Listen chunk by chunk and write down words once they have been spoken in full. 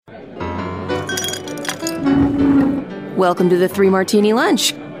Welcome to the Three Martini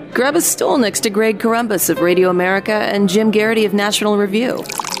Lunch. Grab a stool next to Greg Columbus of Radio America and Jim Garrity of National Review.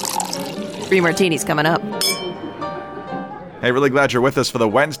 Three Martinis coming up. Hey, really glad you're with us for the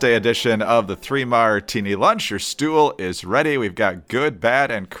Wednesday edition of the Three Martini Lunch. Your stool is ready. We've got good,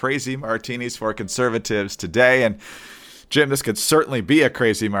 bad, and crazy martinis for conservatives today. And Jim, this could certainly be a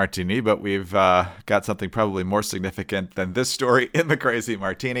crazy martini, but we've got something probably more significant than this story in the crazy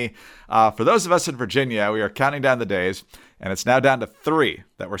martini. For those of us in Virginia, we are counting down the days, and it's now down to 3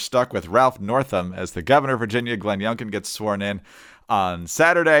 that we're stuck with Ralph Northam as the governor of Virginia. Glenn Youngkin gets sworn in on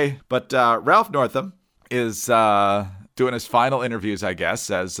Saturday. But Ralph Northam is doing his final interviews, I guess,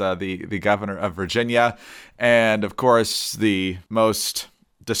 as the governor of Virginia. And, of course, the most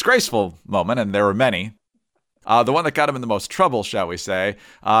disgraceful moment, and there were many, the one that got him in the most trouble, shall we say,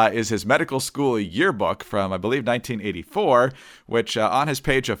 is his medical school yearbook from, I believe, 1984, which on his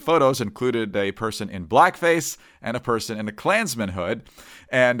page of photos included a person in blackface and a person in a Klansman hood.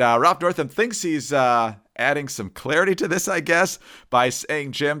 And Ralph Northam thinks he's adding some clarity to this, I guess, by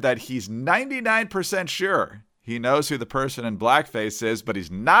saying, Jim, that he's 99% sure he knows who the person in blackface is, but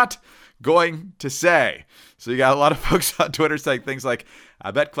he's not going to say. So you got a lot of folks on Twitter saying things like, I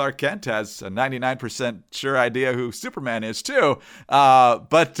bet Clark Kent has a 99% sure idea who Superman is too.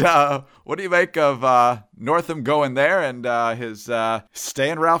 But what do you make of Northam going there and his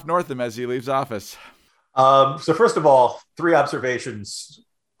staying Ralph Northam as he leaves office? So first of all, 3 observations,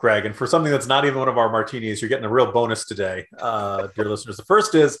 Greg. And for something that's not even one of our martinis, you're getting a real bonus today, dear listeners. The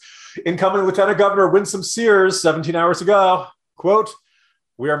first is incoming Lieutenant Governor Winsome Sears, 17 hours ago, quote,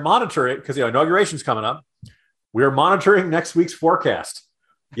 we are monitoring, because inauguration's coming up, we are monitoring next week's forecast.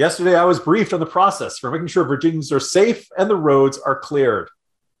 Yesterday, I was briefed on the process for making sure Virginians are safe and the roads are cleared.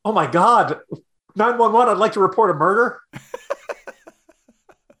 Oh my God, 911, I'd like to report a murder.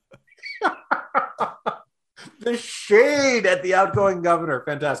 The shade at the outgoing governor.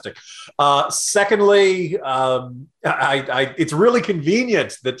 Fantastic. Secondly, it's really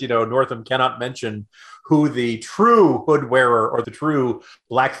convenient that, Northam cannot mention who the true hood wearer or the true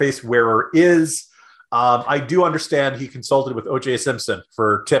blackface wearer is. I do understand he consulted with O.J. Simpson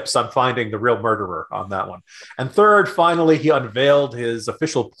for tips on finding the real murderer on that one. And third, finally, he unveiled his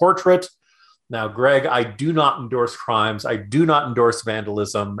official portrait. Now, Greg, I do not endorse crimes. I do not endorse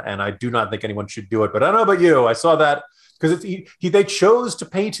vandalism, and I do not think anyone should do it. But I don't know about you. I saw that because they chose to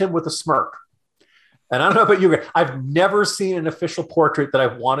paint him with a smirk. And I don't know about you, Greg. I've never seen an official portrait that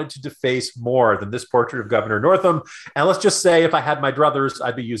I've wanted to deface more than this portrait of Governor Northam. And let's just say if I had my druthers,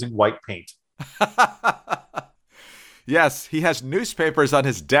 I'd be using white paint. Yes, he has newspapers on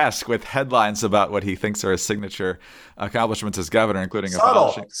his desk with headlines about what he thinks are his signature accomplishments as governor, including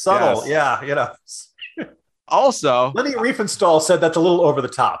subtle, Yes. Yeah, Also, Lenny Riefenstahl said that's a little over the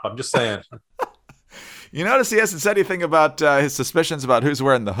top. I'm just saying. You notice he hasn't said anything about his suspicions about who's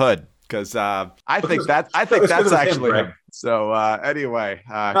wearing the hood, because I think that's actually him. So anyway,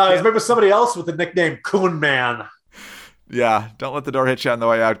 he's maybe somebody else with the nickname Coon Man. Yeah, don't let the door hit you on the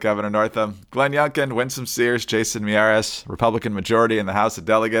way out, Governor Northam. Glenn Youngkin, Winsome Sears, Jason Miyares, Republican majority in the House of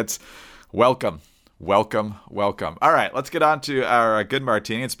Delegates. Welcome. All right, let's get on to our good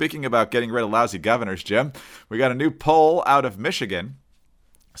martini. And speaking about getting rid of lousy governors, Jim, we got a new poll out of Michigan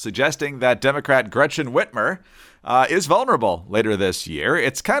suggesting that Democrat Gretchen Whitmer is vulnerable later this year.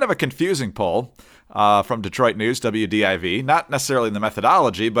 It's kind of a confusing poll. From Detroit News, WDIV, not necessarily in the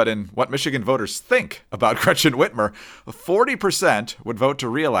methodology, but in what Michigan voters think about Gretchen Whitmer. 40% would vote to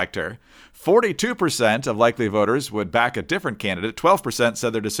re-elect her. 42% of likely voters would back a different candidate. 12%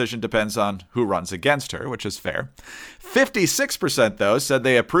 said their decision depends on who runs against her, which is fair. 56%, though, said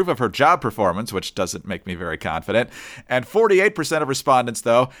they approve of her job performance, which doesn't make me very confident. And 48% of respondents,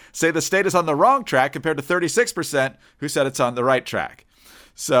 though, say the state is on the wrong track compared to 36% who said it's on the right track.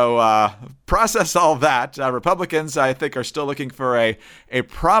 So process all that. Republicans, I think, are still looking for a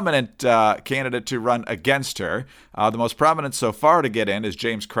prominent candidate to run against her. The most prominent so far to get in is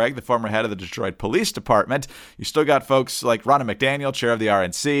James Craig, the former head of the Detroit Police Department. You still got folks like Ronna McDaniel, chair of the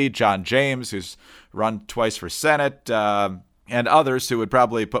RNC, John James, who's run twice for Senate, and others who would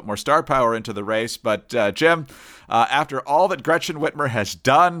probably put more star power into the race. But Jim, after all that Gretchen Whitmer has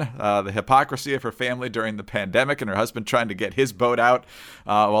done, the hypocrisy of her family during the pandemic and her husband trying to get his boat out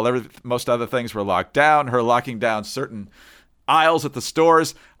while most other things were locked down, her locking down certain aisles at the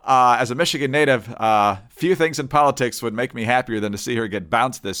stores, as a Michigan native, few things in politics would make me happier than to see her get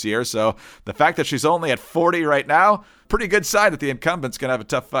bounced this year. So the fact that she's only at 40 right now, pretty good sign that the incumbent's going to have a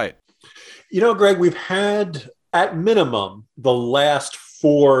tough fight. Greg, we've had at minimum the last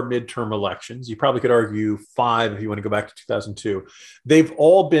 4 midterm elections. You probably could argue 5 if you want to go back to 2002. They've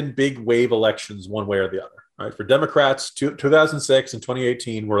all been big wave elections one way or the other. Right? For Democrats, 2006 and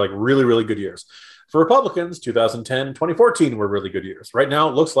 2018 were like really, really good years. For Republicans, 2010 and 2014 were really good years. Right now,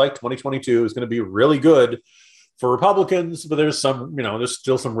 it looks like 2022 is going to be really good for Republicans, but there's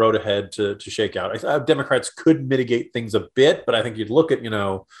still some road ahead to shake out. Democrats could mitigate things a bit, but I think you'd look at,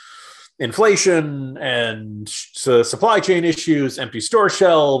 inflation and supply chain issues, empty store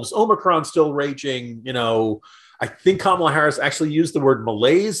shelves, Omicron still raging. I think Kamala Harris actually used the word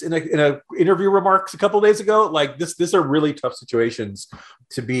malaise in a interview remarks a couple of days ago. Like these are really tough situations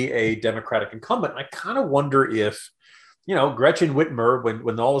to be a Democratic incumbent. I kind of wonder if, Gretchen Whitmer,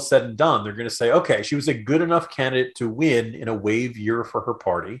 when all is said and done, they're going to say, okay, she was a good enough candidate to win in a wave year for her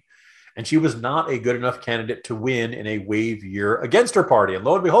party. And she was not a good enough candidate to win in a wave year against her party. And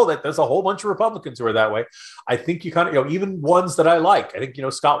lo and behold, there's a whole bunch of Republicans who are that way. I think you kind of, even ones that I like, I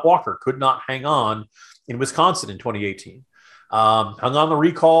think, Scott Walker could not hang on in Wisconsin in 2018. Hung on the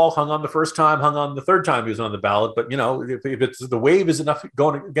recall, hung on the first time, hung on the third time he was on the ballot. But, if it's the wave is enough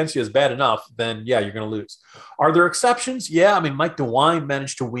going against you is bad enough, then yeah, you're going to lose. Are there exceptions? Yeah. I mean, Mike DeWine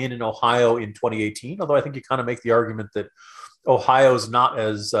managed to win in Ohio in 2018, although I think you kind of make the argument that Ohio is not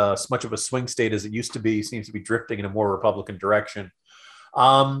as much of a swing state as it used to be, seems to be drifting in a more Republican direction.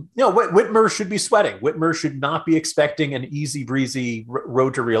 Whitmer should be sweating. Whitmer should not be expecting an easy breezy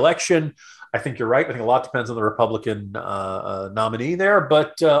road to reelection. I think you're right. I think a lot depends on the Republican nominee there.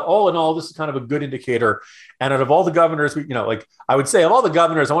 But all in all, this is kind of a good indicator. And out of all the governors, I would say of all the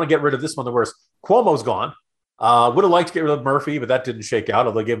governors, I want to get rid of this one the worst. Cuomo's gone. Would have liked to get rid of Murphy, but that didn't shake out,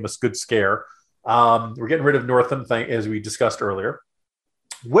 although they gave him a good scare. We're getting rid of Northam, as we discussed earlier.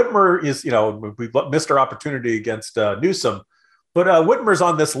 Whitmer is, we missed our opportunity against Newsom. But Whitmer's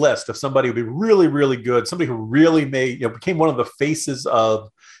on this list of somebody who'd be really, really good, somebody who really became one of the faces of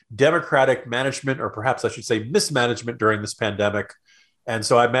Democratic management, or perhaps I should say mismanagement during this pandemic. And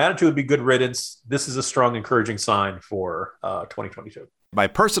so I imagine it would be good riddance. This is a strong, encouraging sign for 2022. My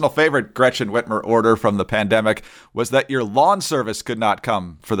personal favorite Gretchen Whitmer order from the pandemic was that your lawn service could not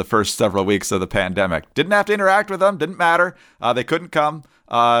come for the first several weeks of the pandemic. Didn't have to interact with them. Didn't matter. They couldn't come,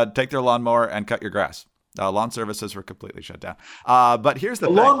 take their lawnmower and cut your grass. Lawn services were completely shut down. But here's the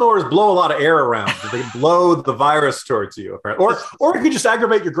thing. Lawnmowers blow a lot of air around. They blow the virus towards you. Or you could just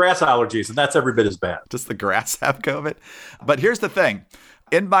aggravate your grass allergies, and that's every bit as bad. Does the grass have COVID? But here's the thing.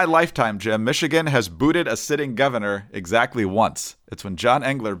 In my lifetime, Jim, Michigan has booted a sitting governor exactly once. It's when John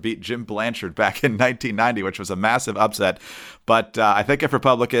Engler beat Jim Blanchard back in 1990, which was a massive upset. But I think if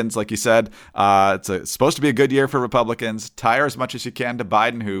Republicans, like you said, it's supposed to be a good year for Republicans, tire as much as you can to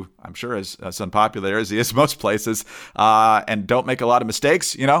Biden, who I'm sure is as unpopular as he is most places, and don't make a lot of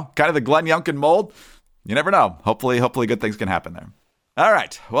mistakes, kind of the Glenn Youngkin mold. You never know. Hopefully good things can happen there. All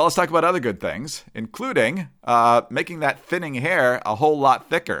right. Well, let's talk about other good things, including making that thinning hair a whole lot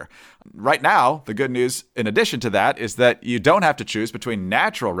thicker. Right now, the good news, in addition to that, is that you don't have to choose between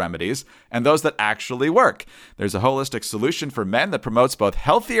natural remedies and those that actually work. There's a holistic solution for men that promotes both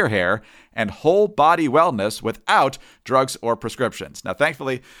healthier hair and whole body wellness without drugs or prescriptions. Now,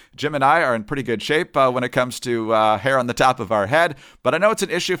 thankfully, Jim and I are in pretty good shape when it comes to hair on the top of our head, but I know it's an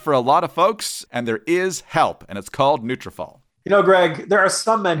issue for a lot of folks, and there is help, and it's called Nutrafol. Greg, there are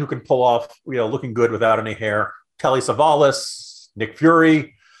some men who can pull off, looking good without any hair. Telly Savalas, Nick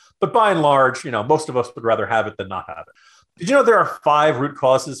Fury. But by and large, most of us would rather have it than not have it. Did you know there are 5 root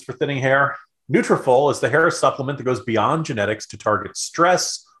causes for thinning hair? Nutrafol is the hair supplement that goes beyond genetics to target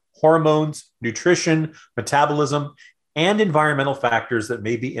stress, hormones, nutrition, metabolism, and environmental factors that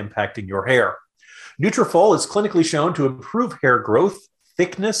may be impacting your hair. Nutrafol is clinically shown to improve hair growth,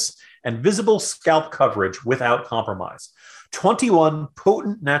 thickness, and visible scalp coverage without compromise. 21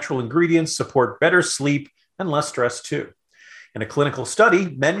 potent natural ingredients support better sleep and less stress too. In a clinical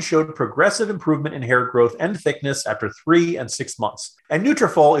study, men showed progressive improvement in hair growth and thickness after 3 and 6 months. And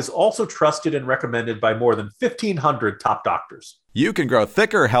Nutrafol is also trusted and recommended by more than 1,500 top doctors. You can grow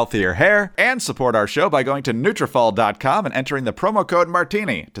thicker, healthier hair and support our show by going to Nutrafol.com and entering the promo code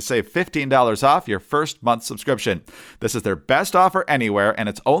Martini to save $15 off your first month subscription. This is their best offer anywhere, and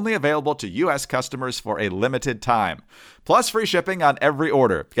it's only available to U.S. customers for a limited time. Plus free shipping on every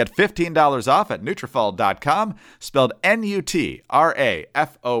order. Get $15 off at Nutrafol.com, spelled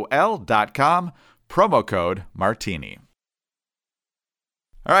Nutrafol.com, promo code Martini.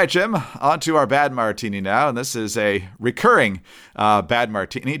 All right, Jim, on to our bad martini now. And this is a recurring bad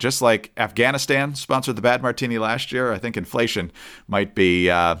martini, just like Afghanistan sponsored the bad martini last year. I think inflation might be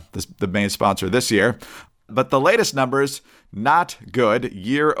the main sponsor this year. But the latest numbers, not good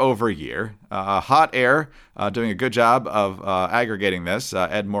year over year. Hot Air doing a good job of aggregating this.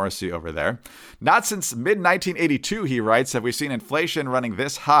 Ed Morrissey over there. Not since mid-1982, he writes, have we seen inflation running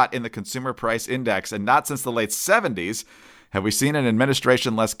this hot in the Consumer Price Index. And not since the late 70s have we seen an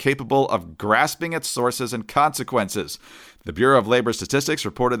administration less capable of grasping its sources and consequences. The Bureau of Labor Statistics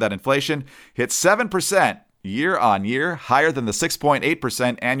reported that inflation hit 7% year on year, higher than the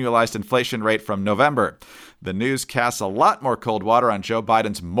 6.8% annualized inflation rate from November. The news casts a lot more cold water on Joe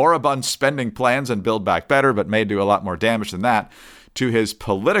Biden's moribund spending plans and Build Back Better, but may do a lot more damage than that to his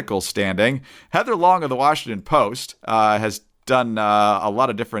political standing. Heather Long of the Washington Post has done a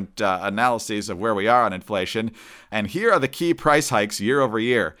lot of different analyses of where we are on inflation. And here are the key price hikes year over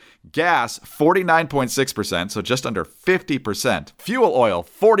year. Gas, 49.6%, so just under 50%. Fuel oil,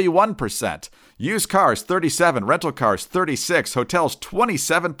 41%. Used cars, 37%. Rental cars, 36%. Hotels,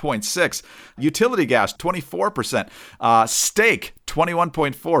 27.6%. Utility gas, 24%. Steak,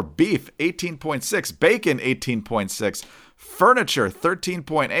 21.4%. Beef, 18.6%. Bacon, 18.6%. Furniture,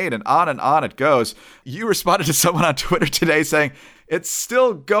 13.8%, and on it goes. You responded to someone on Twitter today saying, it's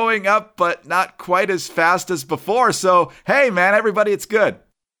still going up, but not quite as fast as before. So, hey, man, everybody, it's good.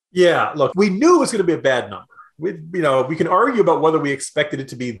 Yeah, look, we knew it was going to be a bad number. We can argue about whether we expected it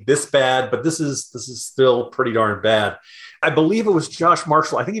to be this bad, but this is still pretty darn bad. I believe it was Josh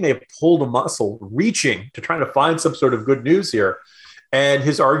Marshall. I think he may have pulled a muscle reaching to try to find some sort of good news here. And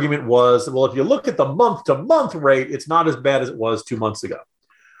his argument was, well, if you look at the month-to-month rate, it's not as bad as it was 2 months ago.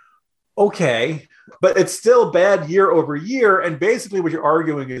 Okay, but it's still bad year over year. And basically what you're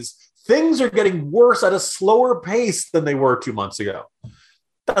arguing is things are getting worse at a slower pace than they were 2 months ago.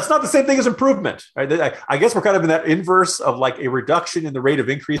 That's not the same thing as improvement. Right? I guess we're kind of in that inverse of like a reduction in the rate of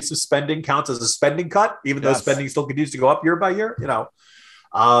increase of spending counts as a spending cut, even though spending still continues to go up year by year.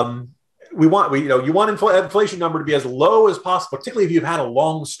 You want inflation number to be as low as possible, particularly if you've had a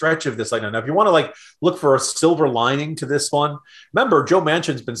long stretch of this. Now, if you want to look for a silver lining to this one, remember Joe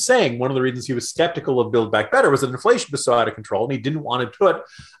Manchin's been saying one of the reasons he was skeptical of Build Back Better was that inflation was so out of control, and he didn't want to put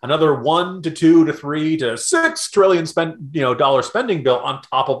another 1 to 2 to 3 to 6 trillion dollar spending bill on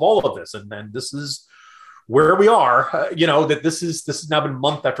top of all of this, and this is where we are. That this has now been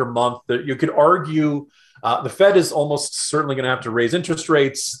month after month. That you could argue. The Fed is almost certainly going to have to raise interest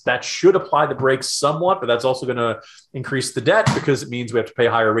rates. That should apply the brakes somewhat, but that's also going to increase the debt because it means we have to pay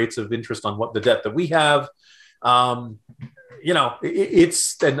higher rates of interest on the debt that we have. I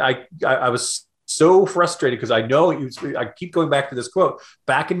was so frustrated because I know I keep going back to this quote.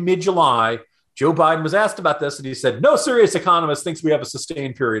 Back in mid-July, Joe Biden was asked about this and he said, no serious economist thinks we have a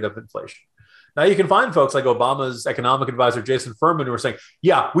sustained period of inflation. Now, you can find folks like Obama's economic advisor, Jason Furman, who are saying,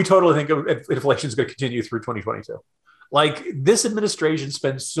 yeah, we totally think inflation is going to continue through 2022. This administration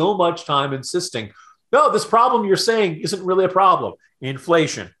spends so much time insisting, no, this problem you're saying isn't really a problem.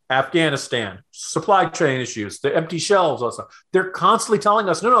 Inflation, Afghanistan, supply chain issues, the empty shelves, also. They're constantly telling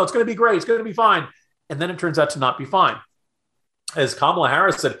us, no, it's going to be great. It's going to be fine. And then it turns out to not be fine. As Kamala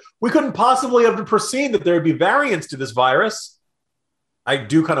Harris said, we couldn't possibly have foreseen that there would be variants to this virus. I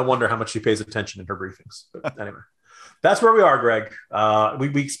do kind of wonder how much she pays attention in her briefings. But anyway, that's where we are, Greg.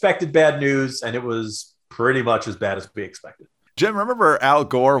 We expected bad news, and it was pretty much as bad as we expected. Jim, remember Al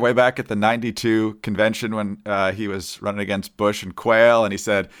Gore way back at the 92 convention when he was running against Bush and Quayle, and he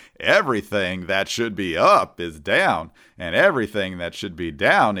said, everything that should be up is down, and everything that should be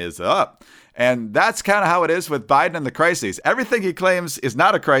down is up. And that's kind of how it is with Biden and the crises. Everything he claims is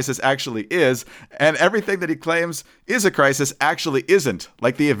not a crisis actually is, and everything that he claims is a crisis actually isn't,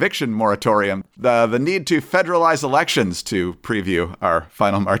 like the eviction moratorium, the need to federalize elections, to preview our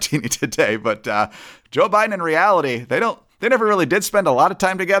final martini today. But Joe Biden, in reality, they never really did spend a lot of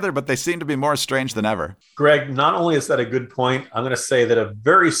time together, but they seem to be more estranged than ever. Greg, not only is that a good point, I'm going to say that a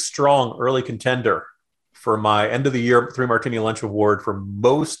very strong early contender for my end of the year 3 Martini Lunch Award for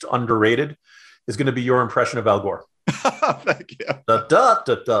most underrated is going to be your impression of Al Gore. Thank you. Da da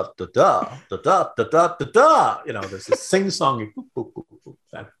da da da da da da da da da da. There's this sing-song.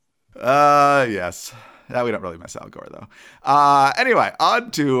 Yes. We don't really miss Al Gore, though. Anyway, on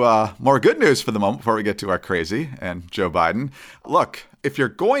to more good news for the moment before we get to our crazy and Joe Biden. Look, if you're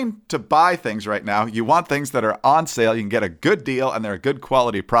going to buy things right now, you want things that are on sale. You can get a good deal and they're a good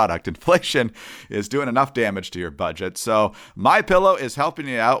quality product. Inflation is doing enough damage to your budget. So MyPillow is helping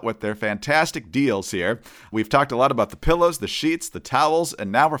you out with their fantastic deals here. We've talked a lot about the pillows, the sheets, the towels,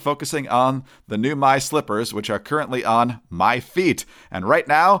 and now we're focusing on the new My Slippers, which are currently on My Feet. And right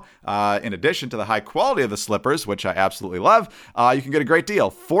now, in addition to the high quality of the slippers, which I absolutely love, you can get a great deal,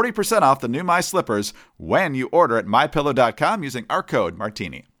 40% off the new My Slippers when you order at MyPillow.com using our code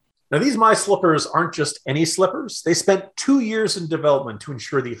Martini. Now, these My Slippers aren't just any slippers. They spent 2 years in development to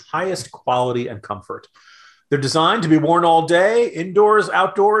ensure the highest quality and comfort. They're designed to be worn all day, indoors,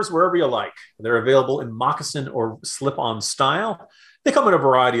 outdoors, wherever you like. They're available in moccasin or slip-on style. They come in a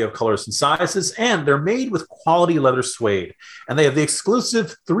variety of colors and sizes, and they're made with quality leather suede. And they have the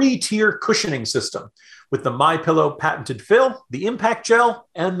exclusive 3-tier cushioning system with the MyPillow patented fill, the impact gel,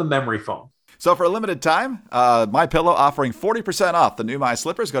 and the memory foam. So for a limited time, MyPillow offering 40% off the new My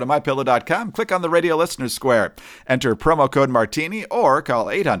Slippers. Go to MyPillow.com, click on the Radio Listeners Square, enter promo code Martini, or call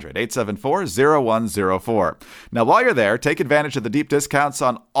 800-874-0104. Now, while you're there, take advantage of the deep discounts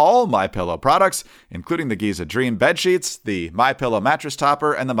on all MyPillow products, including the Giza Dream bed sheets, the MyPillow mattress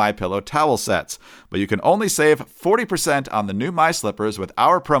topper, and the MyPillow towel sets. But you can only save 40% on the new My Slippers with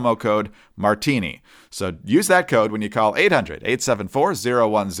our promo code Martini. So use that code when you call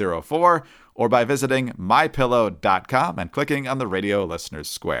 800-874-0104, or by visiting mypillow.com and clicking on the Radio Listeners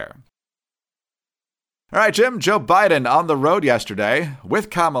Square. All right, Jim, Joe Biden on the road yesterday with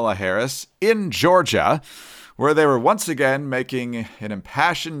Kamala Harris in Georgia, where they were once again making an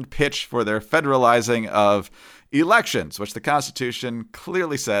impassioned pitch for their federalizing of elections, which the Constitution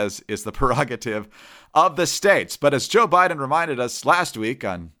clearly says is the prerogative of the states. But as Joe Biden reminded us last week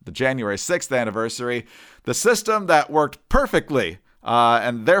on the January 6th anniversary, the system that worked perfectly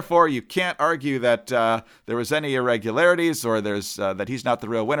and therefore, you can't argue that there was any irregularities or there's that he's not the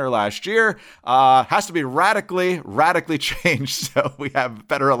real winner last year. Has to be radically changed so we have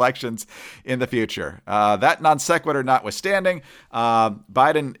better elections in the future. That non sequitur notwithstanding,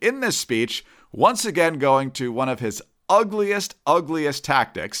 Biden in this speech once again going to one of his ugliest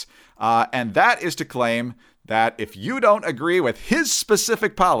tactics, and that is to claim that if you don't agree with his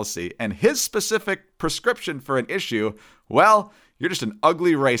specific policy and his specific prescription for an issue, well, you're just an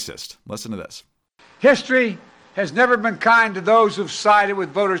ugly racist. Listen to this. History has never been kind to those who've sided with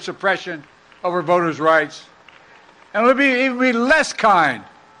voter suppression over voters' rights. And it will even be less kind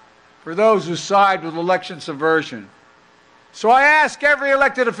for those who side with election subversion. So I ask every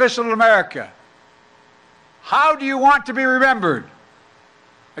elected official in America, how do you want to be remembered?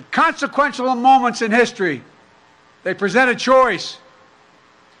 At consequential moments in history, they present a choice.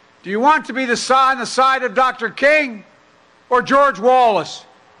 Do you want to be on the side of Dr. King or George Wallace?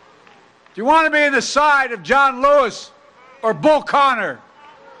 Do you want to be on the side of John Lewis or Bull Connor?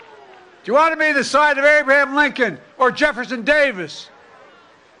 Do you want to be on the side of Abraham Lincoln or Jefferson Davis?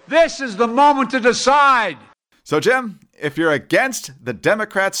 This is the moment to decide. So, Jim, if you're against the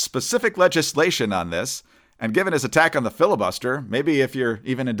Democrats' specific legislation on this, and given his attack on the filibuster, maybe if you're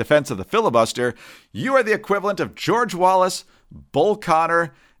even in defense of the filibuster, you are the equivalent of George Wallace, Bull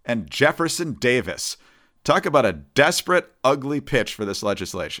Connor, and Jefferson Davis. Talk about a desperate, ugly pitch for this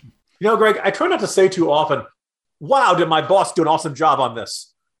legislation. You know, Greg, I try not to say too often, wow, did my boss do an awesome job on this?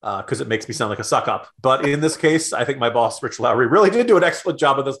 Because it makes me sound like a suck-up. But in this case, I think my boss, Rich Lowry, really did do an excellent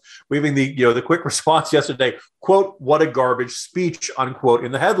job of this, leaving the quick response yesterday, quote, what a garbage speech, unquote,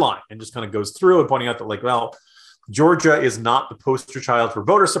 in the headline, and just kind of goes through and pointing out that, like, well, Georgia is not the poster child for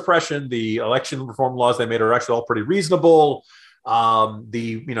voter suppression. The election reform laws they made are actually all pretty reasonable.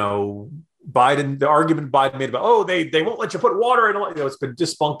 The argument Biden made about, they won't let you put water in, it's been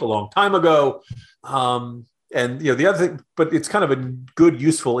debunked a long time ago. And the other thing, but it's kind of a good,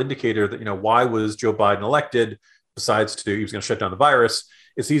 useful indicator that, why was Joe Biden elected, besides he was going to shut down the virus,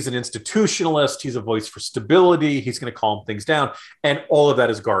 is he's an institutionalist. He's a voice for stability. He's going to calm things down. And all of that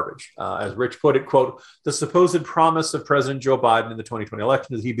is garbage. As Rich put it, quote, the supposed promise of President Joe Biden in the 2020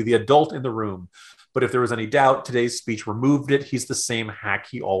 election is he'd be the adult in the room. But if there was any doubt, today's speech removed it. He's the same hack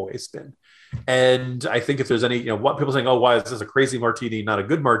he always been. And I think if there's any, what people saying, why is this a crazy martini, not a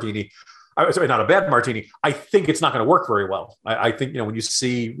good martini? Sorry, not a bad martini. I think it's not going to work very well. I think, when you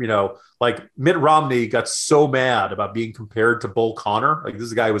see, like Mitt Romney got so mad about being compared to Bull Connor, like this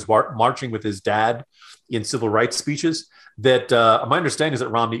is a guy who was marching with his dad in civil rights speeches, that my understanding is that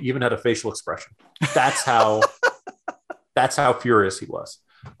Romney even had a facial expression. That's how furious he was.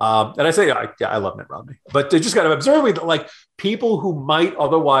 And I say, I love Mitt Romney, but they just got to observe that, like, people who might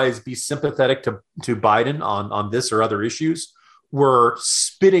otherwise be sympathetic to Biden on this or other issues were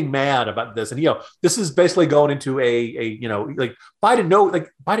spitting mad about this. And, this is basically going into Biden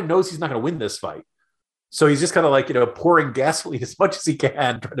knows he's not going to win this fight. So he's just kind of like, pouring gasoline as much as he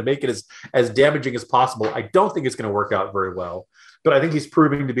can, trying to make it as damaging as possible. I don't think it's going to work out very well, but I think he's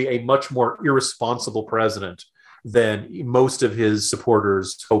proving to be a much more irresponsible president than most of his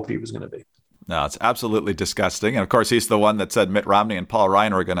supporters hoped he was going to be. No, it's absolutely disgusting. And of course, he's the one that said Mitt Romney and Paul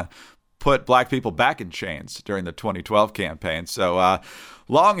Ryan were going to put black people back in chains during the 2012 campaign. So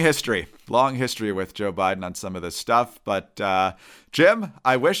long history with Joe Biden on some of this stuff. But Jim,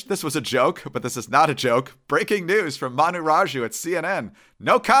 I wish this was a joke, but this is not a joke. Breaking news from Manu Raju at CNN.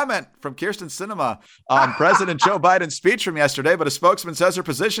 No comment from Kirsten Sinema on President Joe Biden's speech from yesterday, but a spokesman says her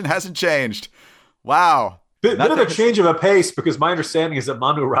position hasn't changed. Wow. Bit of a change of a pace, because my understanding is that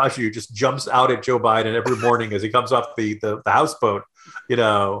Manu Raju just jumps out at Joe Biden every morning as he comes off the houseboat.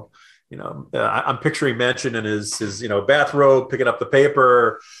 I'm picturing Manchin in his bathrobe, picking up the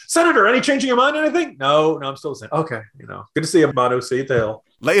paper. Senator, any changing your mind? Anything? No, I'm still the same. Okay, good to see you, Manu. See you at the Hill.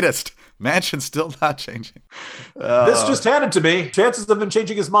 Latest, Manchin still not changing. This just handed to me. Chances of him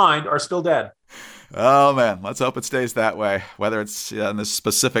changing his mind are still dead. Oh, man. Let's hope it stays that way, whether it's in this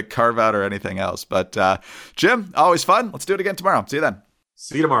specific carve-out or anything else. But Jim, always fun. Let's do it again tomorrow. See you then.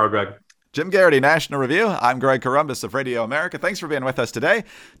 See you tomorrow, Greg. Jim Garrity, National Review. I'm Greg Corombos of Radio America. Thanks for being with us today.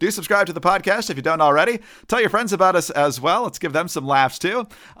 Do subscribe to the podcast if you don't already. Tell your friends about us as well. Let's give them some laughs too.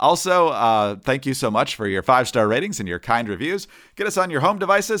 Also, thank you so much for your 5-star ratings and your kind reviews. Get us on your home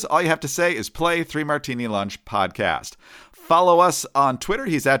devices. All you have to say is play 3 Martini Lunch Podcast. Follow us on Twitter.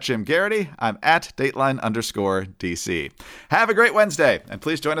 He's at Jim Garrity. I'm at Dateline_DC. Have a great Wednesday, and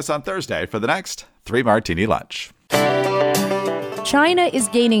please join us on Thursday for the next 3 Martini Lunch. China is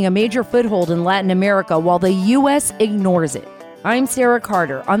gaining a major foothold in Latin America while the U.S. ignores it. I'm Sarah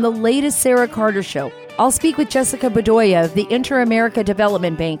Carter. On the latest Sarah Carter Show, I'll speak with Jessica Bedoya of the Inter-America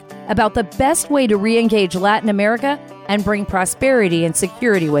Development Bank about the best way to re-engage Latin America and bring prosperity and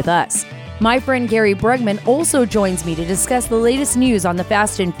security with us. My friend Gary Bregman also joins me to discuss the latest news on the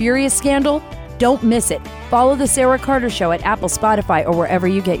Fast and Furious scandal. Don't miss it. Follow the Sarah Carter Show at Apple, Spotify, or wherever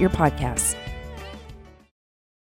you get your podcasts.